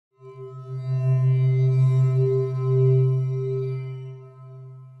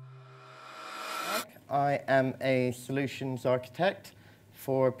I am a solutions architect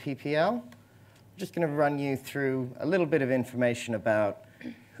for PPL. I'm just going to run you through a little bit of information about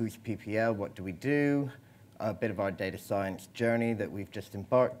who's PPL, what do we do, a bit of our data science journey that we've just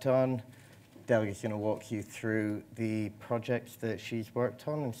embarked on. Delger's going to walk you through the projects that she's worked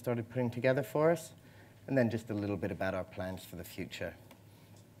on and started putting together for us, and then just a little bit about our plans for the future.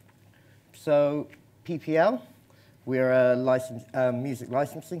 So PPL, we're a music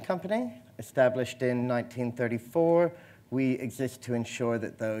licensing company established in 1934. We exist to ensure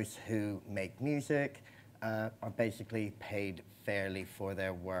that those who make music are basically paid fairly for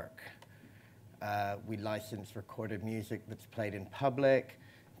their work. We license recorded music that's played in public,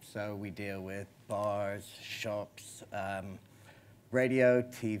 so we deal with bars, shops, radio,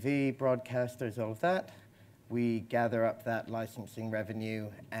 TV, broadcasters, all of that. We gather up that licensing revenue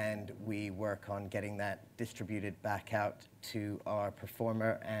and we work on getting that distributed back out to our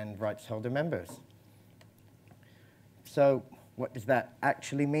performer and rights holder members. So what does that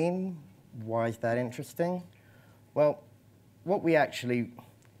actually mean? Why is that interesting? Well, what we actually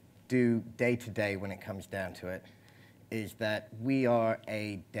do day to day when it comes down to it is that we are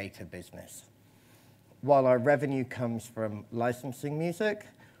a data business. While our revenue comes from licensing music,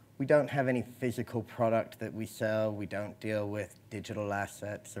 we don't have any physical product that we sell. We don't deal with digital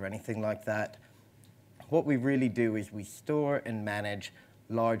assets or anything like that. What we really do is we store and manage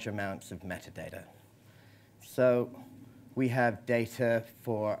large amounts of metadata. So we have data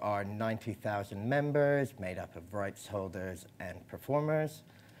for our 90,000 members made up of rights holders and performers.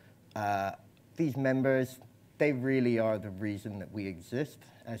 These members, they really are the reason that we exist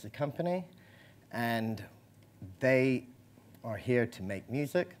as a company, and they are here to make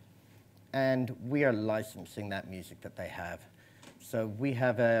music, and we are licensing that music that they have. So we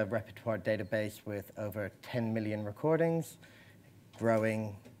have a repertoire database with over 10 million recordings,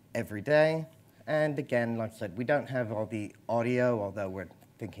 growing every day. And again, like I said, we don't have all the audio, although we're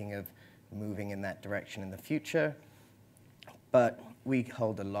thinking of moving in that direction in the future. But we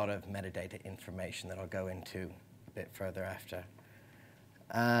hold a lot of metadata information that I'll go into a bit further after.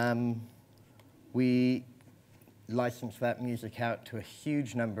 We license that music out to a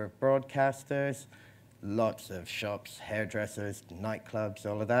huge number of broadcasters, lots of shops, hairdressers, nightclubs,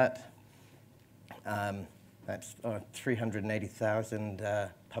 all of that. That's 380,000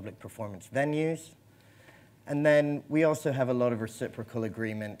 public performance venues. And then we also have a lot of reciprocal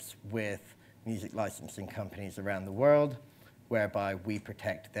agreements with music licensing companies around the world, whereby we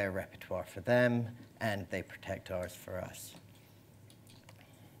protect their repertoire for them and they protect ours for us.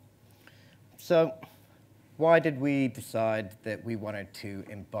 So why did we decide that we wanted to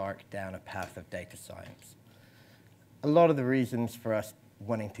embark down a path of data science? A lot of the reasons for us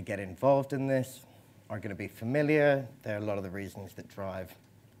wanting to get involved in this are going to be familiar. They're a lot of the reasons that drive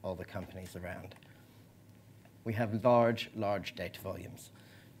all the companies around. We have large data volumes.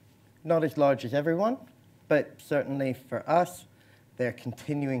 Not as large as everyone, but certainly for us, they're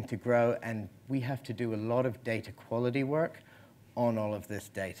continuing to grow, and we have to do a lot of data quality work on all of this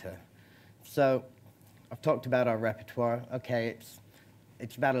data. So I've talked about our repertoire. Okay,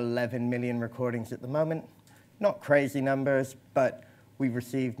 it's about 11 million recordings at the moment. Not crazy numbers, but we've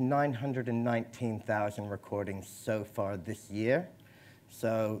received 919,000 recordings so far this year.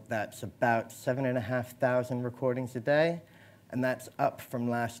 So that's about 7,500 recordings a day, and that's up from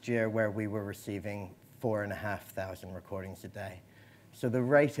last year where we were receiving 4,500 recordings a day. So the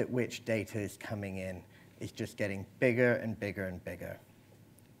rate at which data is coming in is just getting bigger and bigger and bigger.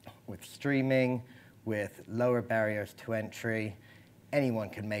 With streaming, with lower barriers to entry, anyone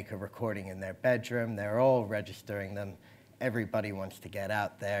can make a recording in their bedroom. They're all registering them. Everybody wants to get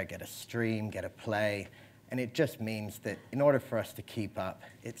out there, get a stream, get a play. And it just means that in order for us to keep up,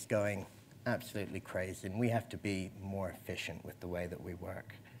 it's going absolutely crazy. And we have to be more efficient with the way that we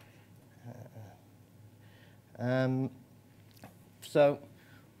work. So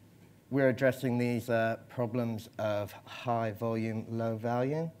we're addressing these problems of high volume, low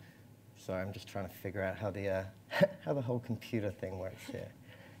value. Sorry, I'm just trying to figure out how the whole computer thing works here.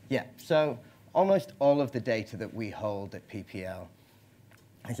 Yeah, so almost all of the data that we hold at PPL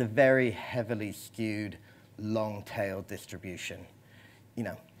is a very heavily skewed long-tail distribution. You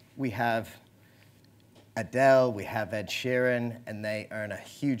know, we have Adele, we have Ed Sheeran, and they earn a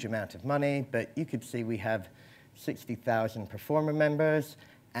huge amount of money, but you could see we have 60,000 performer members,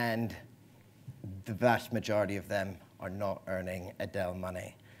 and the vast majority of them are not earning Adele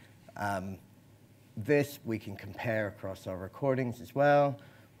money. This we can compare across our recordings as well.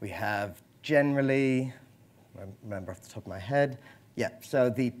 We have generally, I remember off the top of my head, yeah, so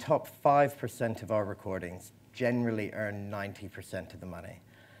the top 5% of our recordings generally earn 90% of the money.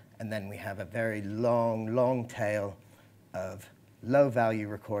 and then we have a very long, long tail of low-value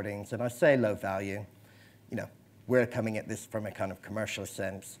recordings. And I say low value, we're coming at this from a kind of commercial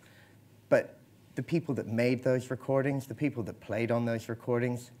sense, but the people that made those recordings, the people that played on those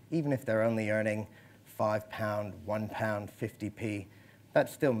recordings, even if they're only earning £5, £1, 50p, that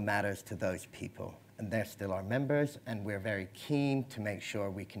still matters to those people. And they're still our members, and we're very keen to make sure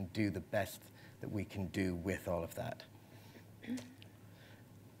we can do the best that we can do with all of that.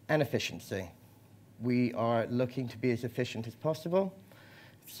 And efficiency. We are looking to be as efficient as possible.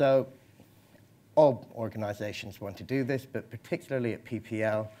 So all organizations want to do this, but particularly at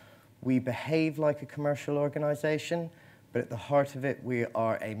PPL, we behave like a commercial organization, but at the heart of it, we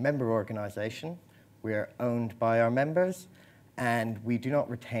are a member organization. We are owned by our members, and we do not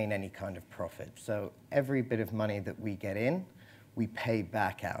retain any kind of profit. So every bit of money that we get in, we pay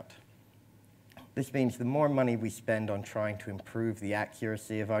back out. This means the more money we spend on trying to improve the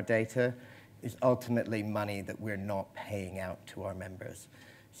accuracy of our data is ultimately money that we're not paying out to our members.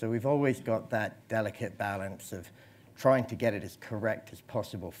 So we've always got that delicate balance of trying to get it as correct as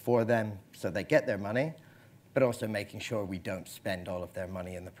possible for them so they get their money, but also making sure we don't spend all of their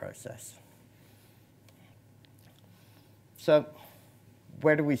money in the process. So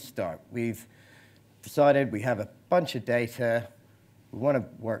where do we start? We've decided we have a bunch of data. We want to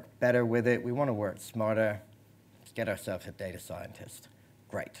work better with it. We want to work smarter. Let's get ourselves a data scientist.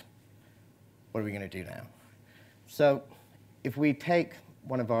 Great. What are we going to do now? So if we take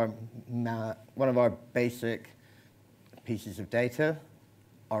one of our basic pieces of data,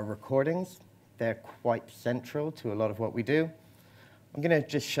 our recordings, they're quite central to a lot of what we do. I'm going to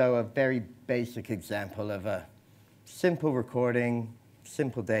just show a very basic example of a simple recording,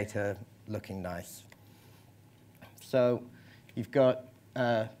 simple data looking nice. So you've got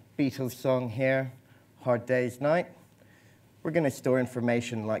a Beatles song here, Hard Day's Night. We're going to store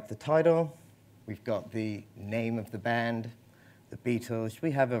information like the title. We've got the name of the band, the Beatles.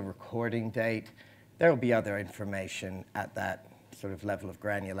 We have a recording date. There will be other information at that sort of level of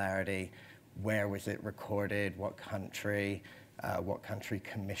granularity. Where was it recorded? What country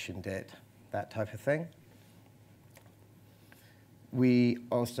commissioned it? That type of thing. We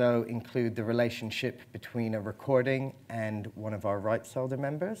also include the relationship between a recording and one of our rights holder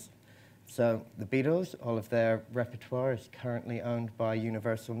members. So the Beatles, all of their repertoire is currently owned by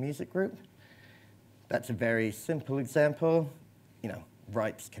Universal Music Group. That's a very simple example.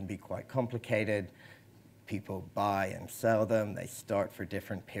 Rights can be quite complicated. People buy and sell them. They start for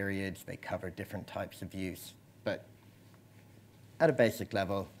different periods. They cover different types of use. But at a basic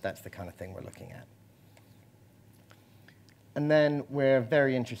level, that's the kind of thing we're looking at. And then we're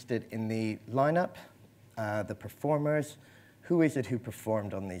very interested in the lineup, the performers. Who is it who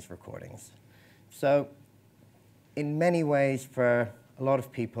performed on these recordings? So in many ways, for a lot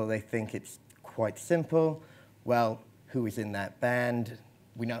of people, they think it's quite simple. Well, who is in that band?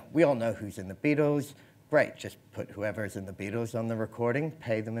 We all know who's in the Beatles. Great, just put whoever's in the Beatles on the recording,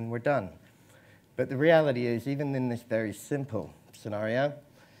 pay them, and we're done. But the reality is, even in this very simple scenario,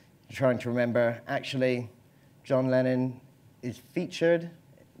 you're trying to remember, actually, John Lennon is featured.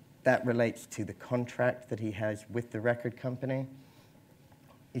 That relates to the contract that he has with the record company.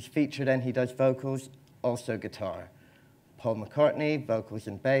 He's featured and he does vocals, also guitar. Paul McCartney, vocals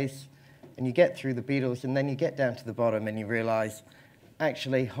and bass. And you get through the Beatles, and then you get down to the bottom and you realize,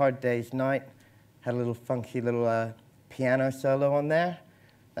 actually, Hard Day's Night had a little funky little piano solo on there.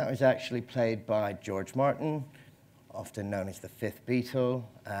 That was actually played by George Martin, often known as the fifth Beatle,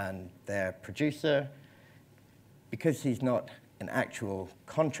 and their producer. Because he's not an actual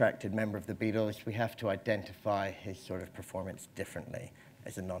contracted member of the Beatles, we have to identify his sort of performance differently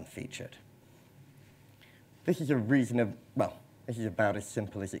as a non-featured. This is this is about as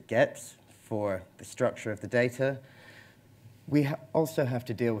simple as it gets for the structure of the data. We also have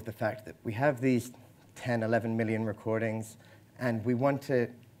to deal with the fact that we have these 10, 11 million recordings, and we want to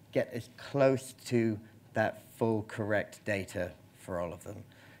get as close to that full correct data for all of them.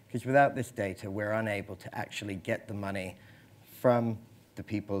 Because without this data, we're unable to actually get the money from the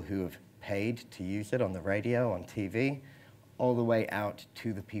people who have paid to use it on the radio, on TV, all the way out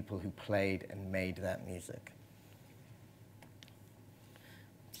to the people who played and made that music.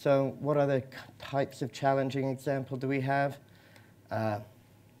 So what other types of challenging example do we have?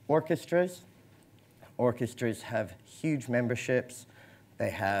 Orchestras. Orchestras have huge memberships. They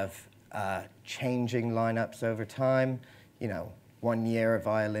have changing lineups over time. 1 year a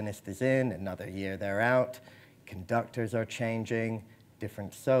violinist is in, another year they're out. Conductors are changing,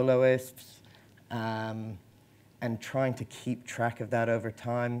 different soloists, and trying to keep track of that over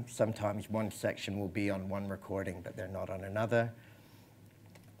time. Sometimes one section will be on one recording, but they're not on another.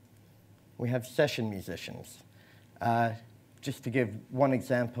 we have session musicians. Just to give one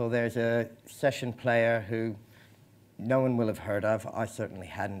example, there's a session player who no one will have heard of. I certainly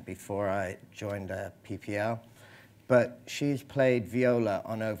hadn't before I joined PPL. But she's played viola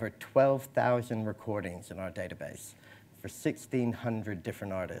on over 12,000 recordings in our database for 1,600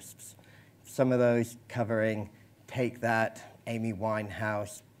 different artists. Some of those covering Take That, Amy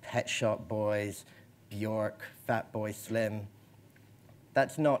Winehouse, Pet Shop Boys, Bjork, Fatboy Slim.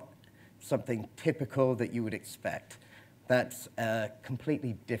 That's not something typical that you would expect. That's a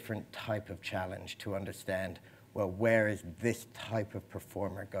completely different type of challenge to understand, well, where is this type of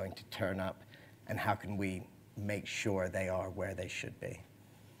performer going to turn up, and how can we make sure they are where they should be?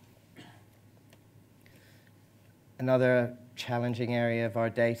 Another challenging area of our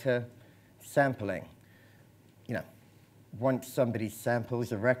data, sampling. You know, once somebody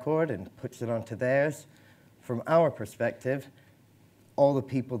samples a record and puts it onto theirs, from our perspective, all the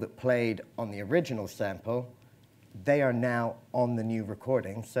people that played on the original sample, they are now on the new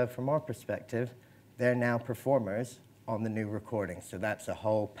recording. So from our perspective, they're now performers on the new recording. So that's a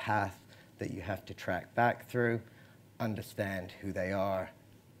whole path that you have to track back through, understand who they are,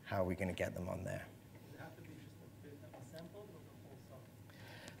 how are we going to get them on there. Does it have to be just a bit of a sample or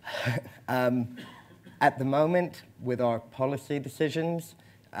the whole song? At the moment, with our policy decisions,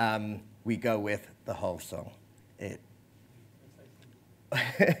 we go with the whole song. It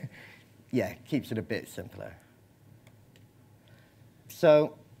yeah, keeps it a bit simpler.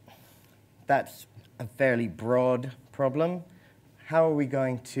 So that's a fairly broad problem. How are we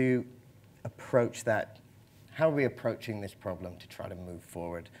going to approach that? How are we approaching this problem to try to move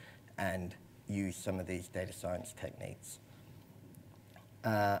forward and use some of these data science techniques?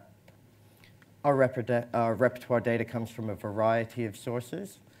 Our repertoire data comes from a variety of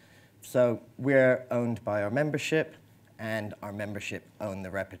sources. So we're owned by our membership, and our membership own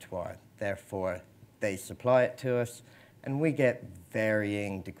the repertoire. Therefore, they supply it to us, and we get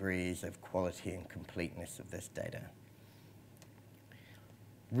varying degrees of quality and completeness of this data.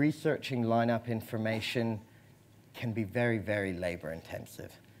 Researching lineup information can be very, very labor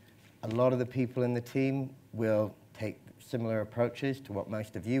intensive. A lot of the people in the team will take similar approaches to what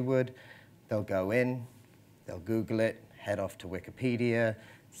most of you would. They'll go in, they'll Google it, head off to Wikipedia,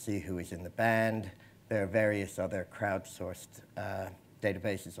 see who is in the band. There are various other crowdsourced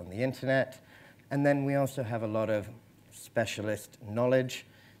databases on the internet. And then we also have a lot of specialist knowledge,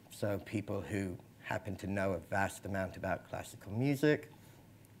 so people who happen to know a vast amount about classical music.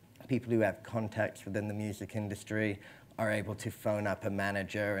 People who have contacts within the music industry are able to phone up a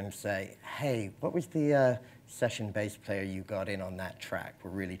manager and say, hey, what was the session bass player you got in on that track?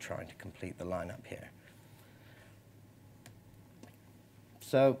 We're really trying to complete the lineup here.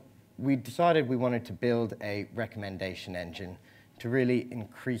 So we decided we wanted to build a recommendation engine to really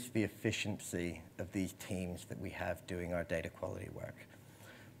increase the efficiency of these teams that we have doing our data quality work.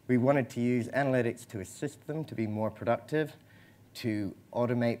 We wanted to use analytics to assist them to be more productive, to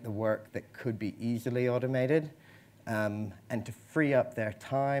automate the work that could be easily automated, and to free up their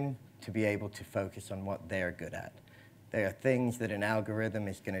time to be able to focus on what they're good at. There are things that an algorithm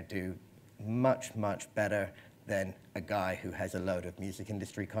is going to do much, much better than a guy who has a load of music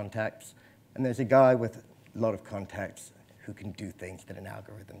industry contacts. And there's a guy with a lot of contacts who can do things that an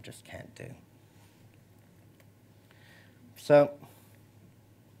algorithm just can't do. So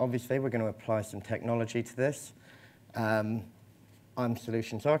obviously, we're going to apply some technology to this. I'm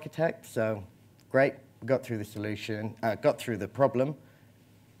solutions architect, so great, we got through the solution, got through the problem.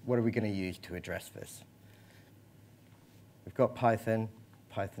 What are we going to use to address this? We've got Python.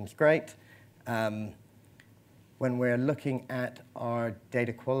 Python's great. When we're looking at our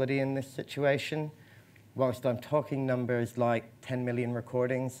data quality in this situation, whilst I'm talking numbers like 10 million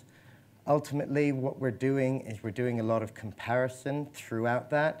recordings, ultimately what we're doing is we're doing a lot of comparison throughout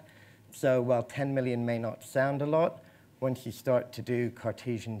that. So while 10 million may not sound a lot, once you start to do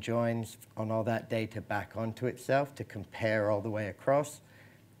Cartesian joins on all that data back onto itself to compare all the way across,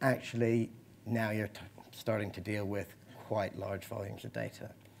 actually now you're starting to deal with quite large volumes of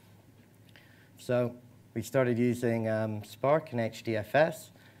data. So we started using Spark and HDFS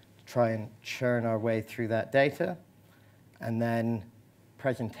to try and churn our way through that data. And then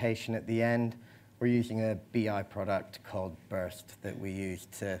presentation at the end, we're using a BI product called Burst that we use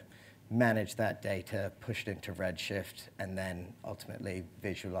to manage that data, push it into Redshift, and then ultimately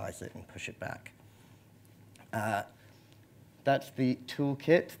visualize it and push it back. That's the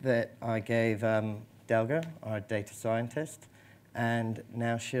toolkit that I gave Delger, our data scientist, and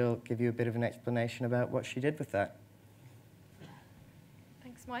now she'll give you a bit of an explanation about what she did with that.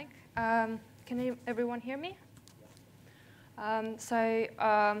 Thanks, Mike. Can everyone hear me?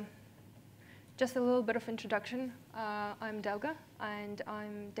 just a little bit of introduction. I'm Delger, and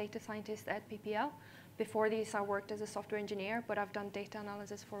I'm data scientist at PPL. Before this, I worked as a software engineer, but I've done data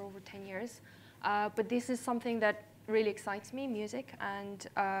analysis for over 10 years. But this is something that really excites me, music, and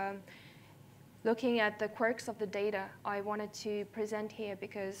looking at the quirks of the data, I wanted to present here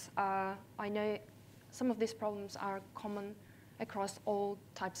because I know some of these problems are common across all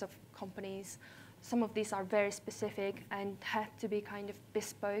types of companies. Some of these are very specific and had to be kind of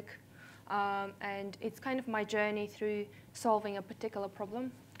bespoke. And it's kind of my journey through solving a particular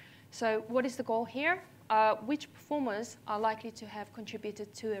problem. So what is the goal here? Which performers are likely to have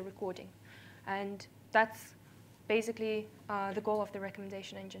contributed to a recording? And that's basically the goal of the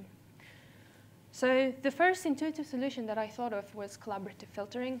recommendation engine. So the first intuitive solution that I thought of was collaborative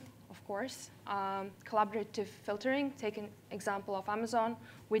filtering, of course. Collaborative filtering, take an example of Amazon.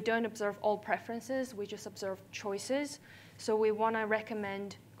 We don't observe all preferences, we just observe choices. So we want to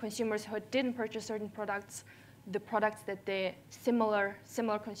recommend consumers who didn't purchase certain products, the products that their similar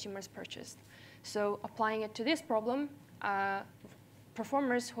consumers purchased. So applying it to this problem,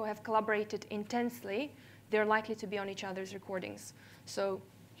 performers who have collaborated intensely, they're likely to be on each other's recordings. So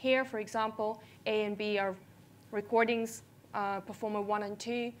here, for example, A and B are recordings. Performer 1 and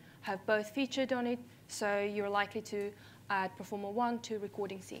 2 have both featured on it, so you're likely to add performer 1 to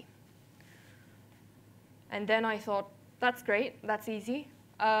recording C. And then I thought, that's great, that's easy.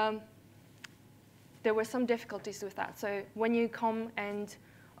 There were some difficulties with that. So when you come and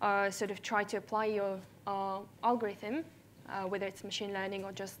sort of try to apply your algorithm, whether it's machine learning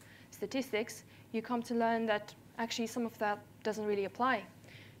or just statistics, you come to learn that actually some of that doesn't really apply.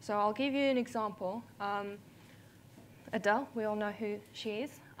 So I'll give you an example. Adele, we all know who she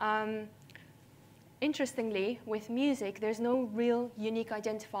is. Interestingly, with music, there's no real unique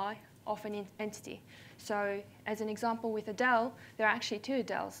identifier of an entity. So as an example with Adele, there are actually two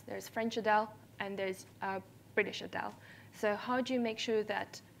Adeles. There's French Adele and there's British Adele. So how do you make sure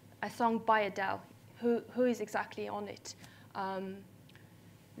that a song by Adele, who is exactly on it?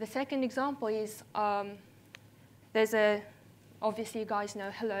 The second example is there's obviously you guys know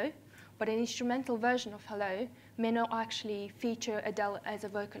Hello, but an instrumental version of Hello may not actually feature Adele as a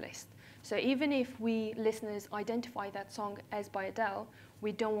vocalist. So even if we listeners identify that song as by Adele,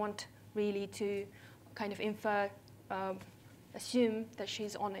 we don't want really to kind of infer, assume that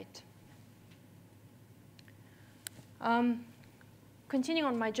she's on it. Continuing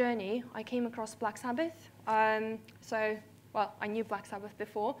on my journey, I came across Black Sabbath. Well, I knew Black Sabbath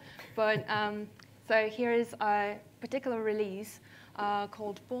before, but so here is a particular release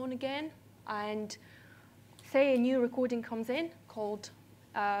called Born Again. And say a new recording comes in called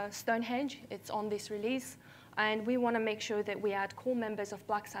Stonehenge. It's on this release. And we want to make sure that we add core members of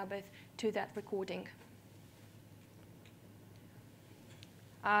Black Sabbath to that recording.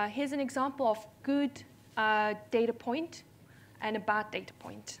 Here's an example of good data point and a bad data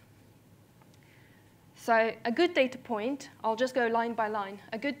point. So a good data point, I'll just go line by line.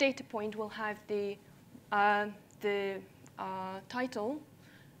 A good data point will have the title.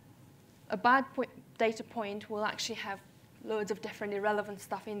 A bad data point will actually have loads of different irrelevant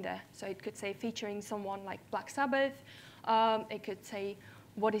stuff in there. So it could say featuring someone like Black Sabbath. It could say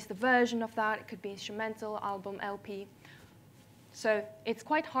what is the version of that. It could be instrumental, album, LP. So it's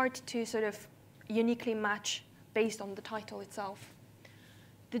quite hard to sort of uniquely match based on the title itself.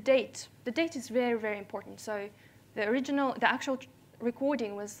 The date is very, very important. So the actual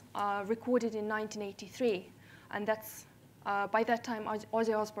recording was recorded in 1983, and that's by that time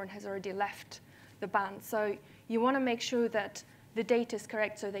Ozzy Osbourne has already left the band. So you want to make sure that the date is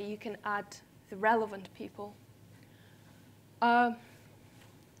correct so that you can add the relevant people.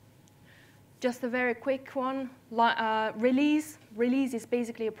 Just a very quick one. Release is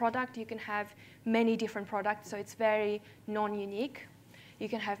basically a product. You can have many different products, so it's very non-unique. You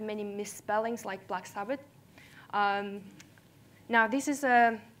can have many misspellings like Black Sabbath. Now, this is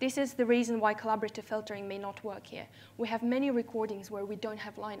the reason why collaborative filtering may not work here. We have many recordings where we don't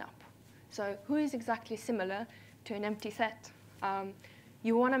have lineup. So who is exactly similar to an empty set?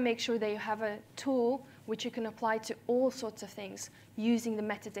 You want to make sure that you have a tool which you can apply to all sorts of things using the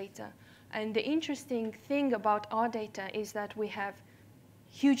metadata. And the interesting thing about our data is that we have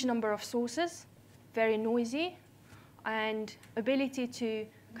huge number of sources, very noisy, and ability to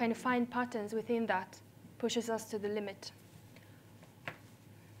kind of find patterns within that pushes us to the limit.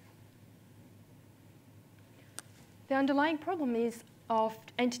 The underlying problem is of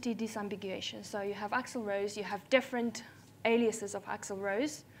entity disambiguation. So you have Axl Rose, you have different aliases of Axl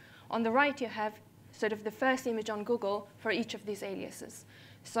Rose. On the right, you have sort of the first image on Google for each of these aliases.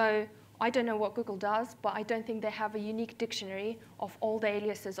 So I don't know what Google does, but I don't think they have a unique dictionary of all the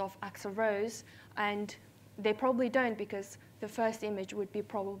aliases of Axel Rose, and they probably don't because the first image would be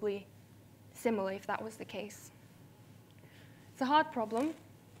probably similar if that was the case. It's a hard problem,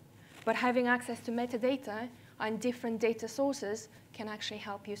 but having access to metadata and different data sources can actually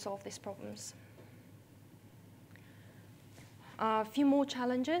help you solve these problems. A few more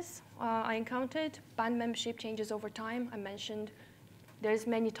challenges I encountered. Band membership changes over time. I mentioned there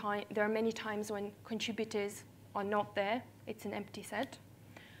are many times when contributors are not there. It's an empty set.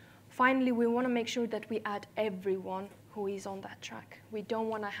 Finally, we want to make sure that we add everyone who is on that track. We don't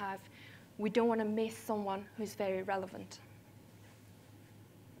want to miss someone who's very relevant.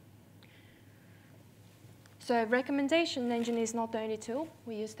 So recommendation engine is not the only tool.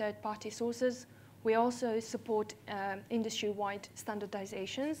 We use third-party sources. We also support industry-wide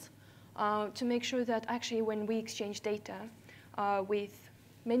standardizations to make sure that actually when we exchange data with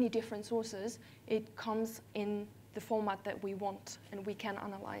many different sources, it comes in the format that we want and we can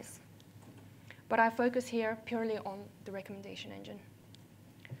analyze. But I focus here purely on the recommendation engine.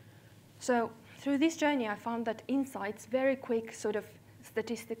 So through this journey, I found that insights, very quick sort of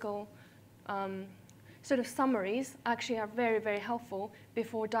statistical sort of summaries, actually are very, very helpful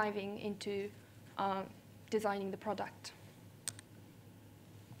before diving into designing the product.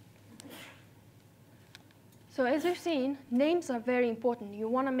 So as we've seen, names are very important. You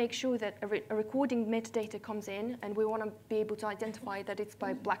want to make sure that a recording metadata comes in, and we want to be able to identify that it's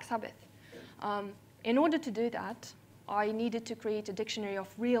by Black Sabbath. In order to do that, I needed to create a dictionary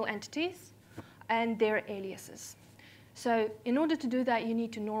of real entities and their aliases. So in order to do that, you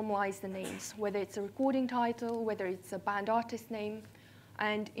need to normalize the names, whether it's a recording title, whether it's a band artist name.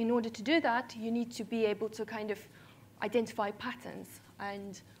 And in order to do that, you need to be able to kind of identify patterns.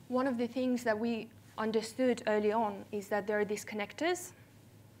 And one of the things that we understood early on is that there are these connectors.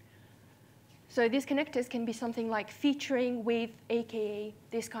 So these connectors can be something like featuring with, AKA,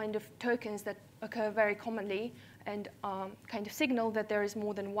 these kind of tokens that occur very commonly and kind of signal that there is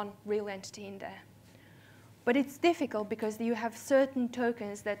more than one real entity in there. But it's difficult because you have certain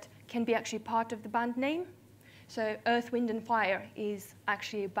tokens that can be actually part of the band name. So Earth, Wind, and Fire is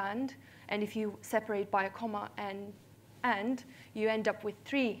actually a band. And if you separate by a comma and, you end up with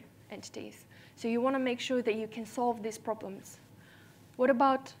 3 entities. So you want to make sure that you can solve these problems. What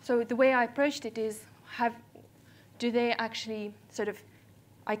about, so the way I approached it is, do they actually sort of,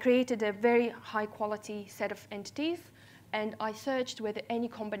 I created a very high quality set of entities, and I searched whether any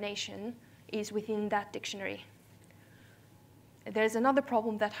combination is within that dictionary. There's another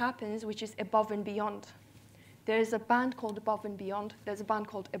problem that happens, which is above and beyond. There's a band called Above and Beyond, there's a band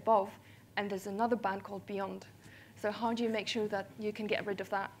called Above, and there's another band called Beyond. So how do you make sure that you can get rid of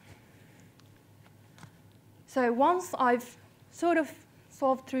that? So once I've sort of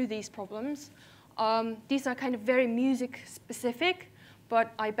solved through these problems, these are kind of very music specific,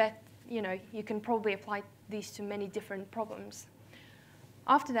 but I bet you can probably apply these to many different problems.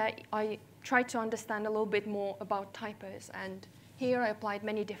 After that, I tried to understand a little bit more about typos, and here I applied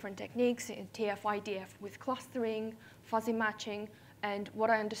many different techniques in TF-IDF with clustering, fuzzy matching, and what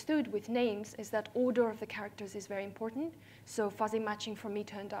I understood with names is that order of the characters is very important, so fuzzy matching for me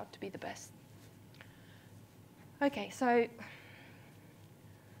turned out to be the best. Okay, so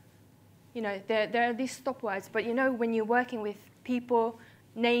there are these stop words, but when you're working with people,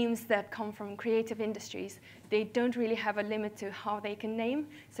 names that come from creative industries, they don't really have a limit to how they can name.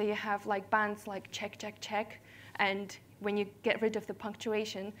 So you have like bands like check, check, check, and when you get rid of the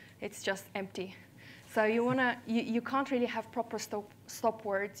punctuation, it's just empty. So you can't really have proper stop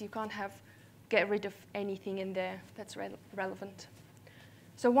words. You can't get rid of anything in there that's relevant.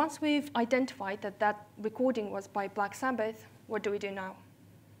 So once we've identified that that recording was by Black Sabbath, what do we do now?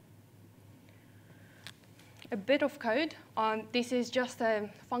 A bit of code. This is just a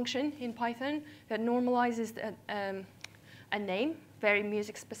function in Python that normalizes a name, very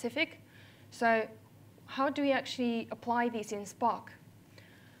music specific. So how do we actually apply these in Spark?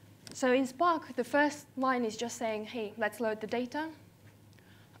 So in Spark, the first line is just saying, hey, let's load the data.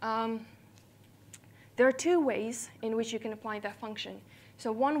 There are 2 ways in which you can apply that function.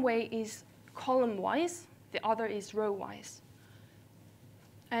 So one way is column-wise, the other is row-wise.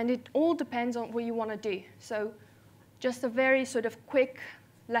 And it all depends on what you want to do. So just a very sort of quick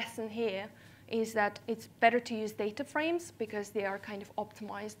lesson here is that it's better to use data frames because they are kind of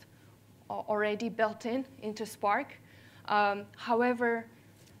optimized, already built into Spark. However,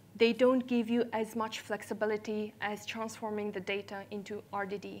 they don't give you as much flexibility as transforming the data into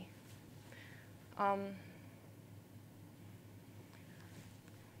RDD.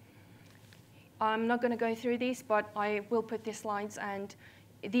 I'm not going to go through these, but I will put these slides, and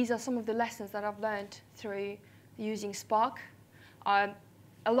these are some of the lessons that I've learned through using Spark.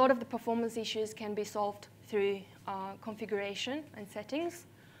 A lot of the performance issues can be solved through configuration and settings.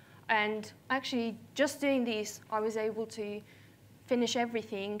 And actually, just doing this, I was able to finish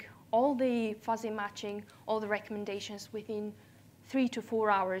everything, all the fuzzy matching, all the recommendations within 3 to 4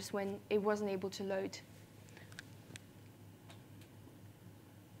 hours when it wasn't able to load.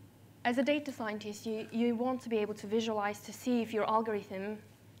 As a data scientist, you want to be able to visualize to see if your algorithm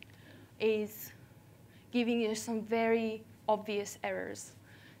is giving you some very obvious errors.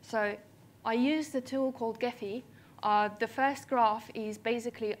 So I used a tool called Gephi. The first graph is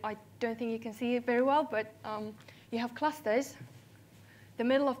basically, I don't think you can see it very well, but you have clusters. The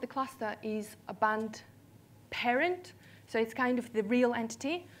middle of the cluster is a band parent, so it's kind of the real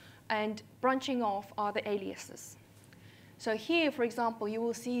entity, and branching off are the aliases. So here, for example, you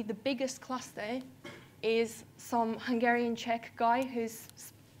will see the biggest cluster is some Hungarian Czech guy whose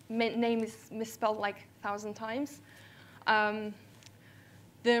name is misspelled like 1,000 times.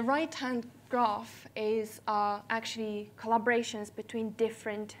 The right-hand graph is actually collaborations between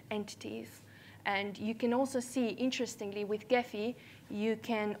different entities. And you can also see, interestingly, with Gephi, you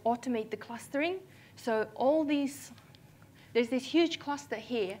can automate the clustering. So all these, there's this huge cluster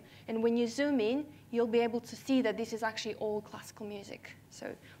here. And when you zoom in, you'll be able to see that this is actually all classical music.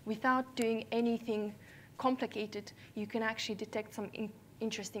 So without doing anything complicated, you can actually detect some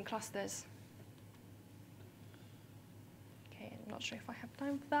interesting clusters. OK, I'm not sure if I have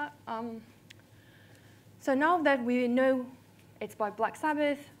time for that. So now that we know it's by Black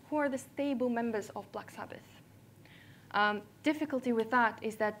Sabbath, who are the stable members of Black Sabbath? Difficulty with that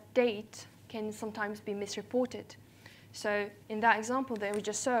is that date can sometimes be misreported. So in that example that we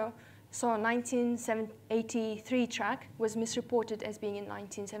just saw a 1983 track was misreported as being in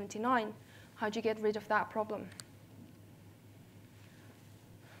 1979. How do you get rid of that problem?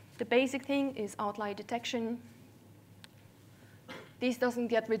 The basic thing is outlier detection. This doesn't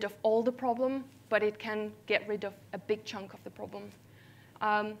get rid of all the problem, but it can get rid of a big chunk of the problem.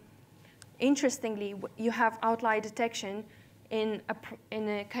 Interestingly, you have outlier detection in a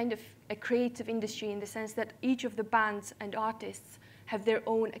kind of a creative industry in the sense that each of the bands and artists have their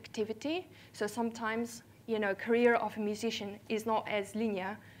own activity. So sometimes, career of a musician is not as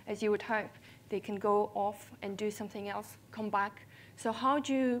linear as you would hope. They can go off and do something else, come back. So how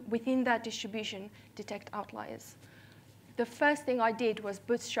do you, within that distribution, detect outliers? The first thing I did was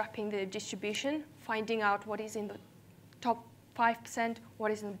bootstrapping the distribution, finding out what is in the top 5%,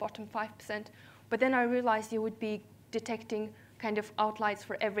 what is in the bottom 5%. But then I realized you would be detecting kind of outliers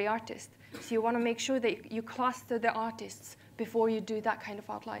for every artist. So you want to make sure that you cluster the artists before you do that kind of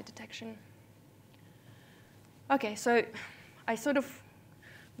outlier detection. OK, so I sort of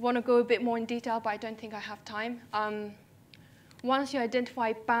want to go a bit more in detail, but I don't think I have time. Once you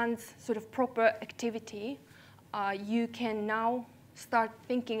identify bands' sort of proper activity, you can now start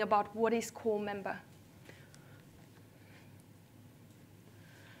thinking about what is core member.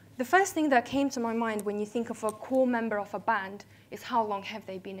 The first thing that came to my mind when you think of a core member of a band is how long have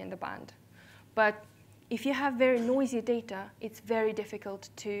they been in the band. But if you have very noisy data, it's very difficult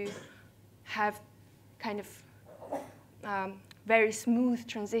to have kind of very smooth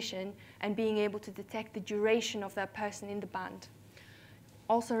transition and being able to detect the duration of that person in the band.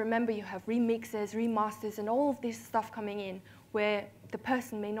 Also remember you have remixes, remasters, and all of this stuff coming in where the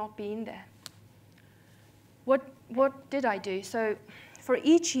person may not be in there. What did I do? So for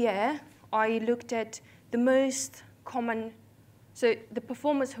each year, I looked at the most common, so the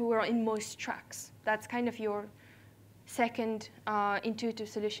performers who were in most tracks. That's kind of your second intuitive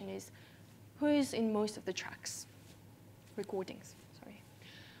solution is who is in most of the tracks, recordings, sorry.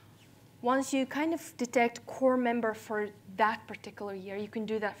 Once you kind of detect core member for that particular year, you can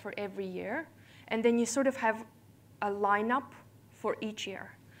do that for every year. And then you sort of have a lineup for each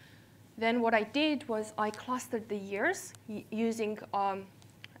year. Then what I did was I clustered the years using,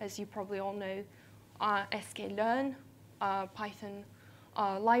 as you probably all know, sklearn, Python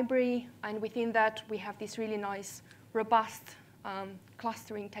library. And within that, we have this really nice, robust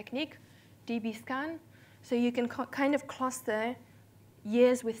clustering technique, dbScan. So you can kind of cluster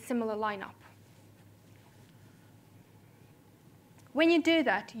years with similar lineup. When you do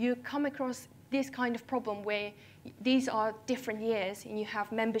that, you come across this kind of problem where these are different years and you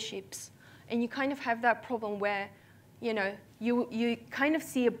have memberships. And you kind of have that problem where you kind of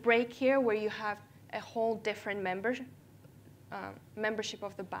see a break here where you have a whole different membership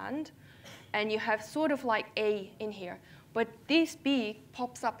of the band. And you have sort of like A in here. But this B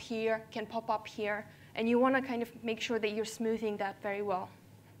pops up here, can pop up here. And you want to kind of make sure that you're smoothing that very well.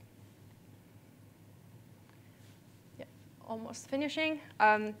 Yeah. almost finishing.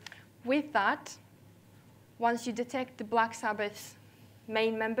 With that, once you detect the Black Sabbath's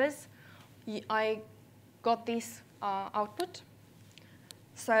main members, I got this output.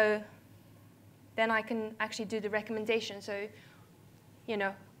 So then I can actually do the recommendation. So, you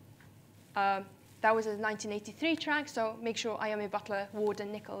know, that was a 1983 track, so make sure Iommi, Butler, Ward,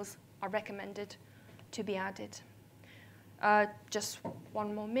 and Nichols are recommended to be added. Just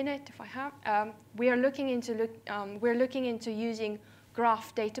one more minute, if I have. We're looking into using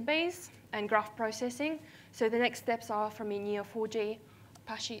graph database and graph processing. So the next steps are from Neo4j,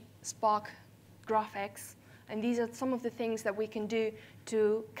 Apache Spark, GraphX, and these are some of the things that we can do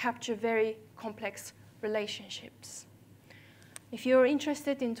to capture very complex relationships. If you're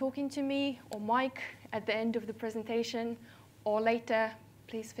interested in talking to me or Mike at the end of the presentation or later,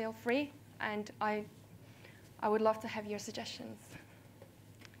 please feel free, and I would love to have your suggestions.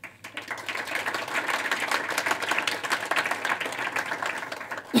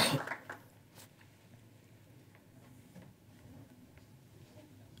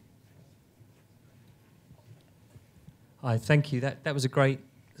 Hi, thank you. That was a great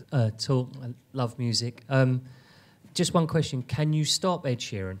talk. I love music. Just one question. Can you stop Ed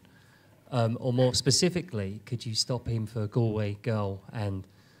Sheeran? Or more specifically, could you stop him for Galway Girl and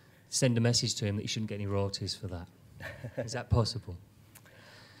send a message to him that he shouldn't get any royalties for that? Is that possible?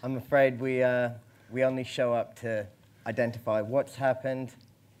 I'm afraid we only show up to identify what's happened,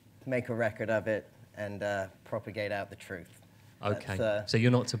 make a record of it, and propagate out the truth. Okay, so you're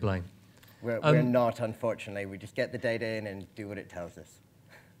not to blame. We're not, unfortunately. We just get the data in and do what it tells us.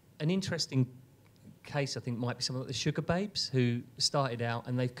 An interesting case, I think, might be someone like the Sugar Babes, who started out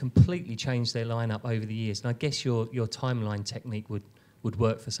and they've completely changed their lineup over the years. And I guess your timeline technique would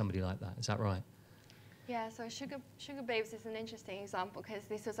work for somebody like that. Is that right? Yeah, so Sugar Babes is an interesting example because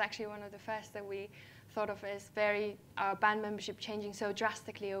this was actually one of the first that we thought of as very band membership changing so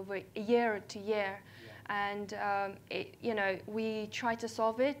drastically over year to year. Yeah. And we try to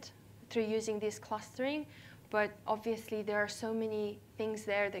solve it through using this clustering, but obviously there are so many things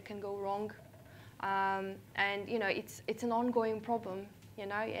there that can go wrong. And it's an ongoing problem,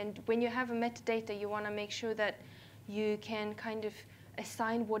 and when you have a metadata, you want to make sure that you can kind of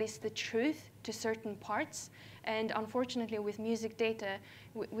assign what is the truth to certain parts. And unfortunately, with music data,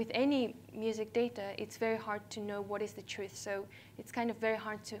 with any music data, it's very hard to know what is the truth. So it's kind of very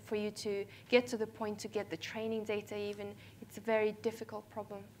hard for you to get to the point to get the training data even. It's a very difficult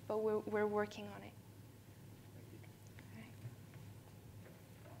problem, but we're working on it.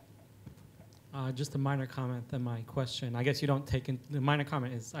 Just a minor comment on my question. I guess you don't take the minor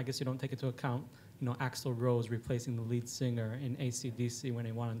comment is I guess you don't take into account Axl Rose replacing the lead singer in AC/DC when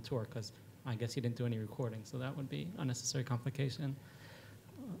he went on tour, because I guess he didn't do any recording, so that would be unnecessary complication.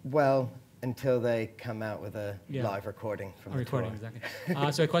 Well, until they come out with a live recording from the tour. Exactly.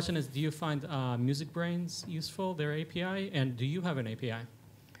 So the question is, do you find MusicBrainz useful, their API, and do you have an API?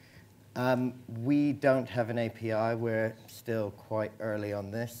 We don't have an API. We're still quite early on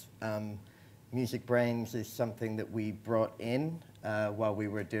this. MusicBrainz is something that we brought in while we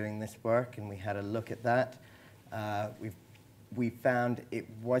were doing this work, and we had a look at that. We found it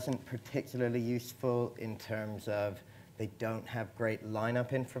wasn't particularly useful in terms of they don't have great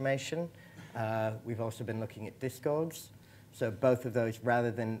lineup information. We've also been looking at Discogs. So both of those,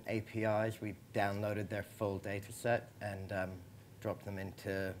 rather than APIs, we downloaded their full data set and dropped them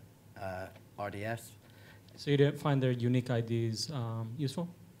into RDS. So you didn't find their unique IDs useful,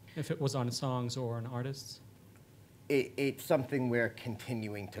 if it was on songs or on artists? It's something we're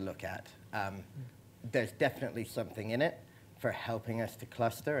continuing to look at. There's definitely something in it for helping us to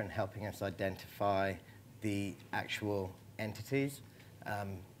cluster and helping us identify the actual entities.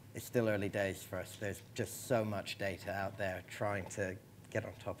 It's still early days for us. There's just so much data out there. Trying to get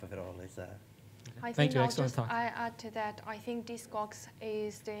on top of it all is I think I'll just add to that. I think Discogs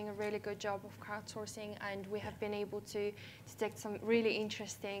is doing a really good job of crowdsourcing, and we have been able to detect some really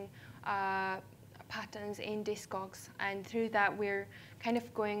interesting patterns in Discogs. And through that, we're kind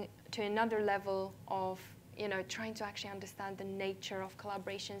of going to another level of trying to actually understand the nature of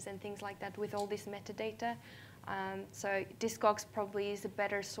collaborations and things like that with all this metadata. So Discogs probably is a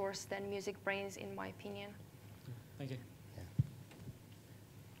better source than MusicBrainz, in my opinion. Thank you.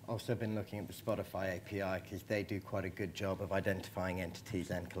 Also been looking at the Spotify API because they do quite a good job of identifying entities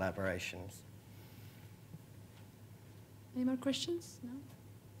and collaborations. Any more questions? No?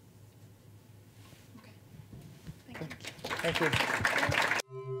 Okay. Thank you. Thank you.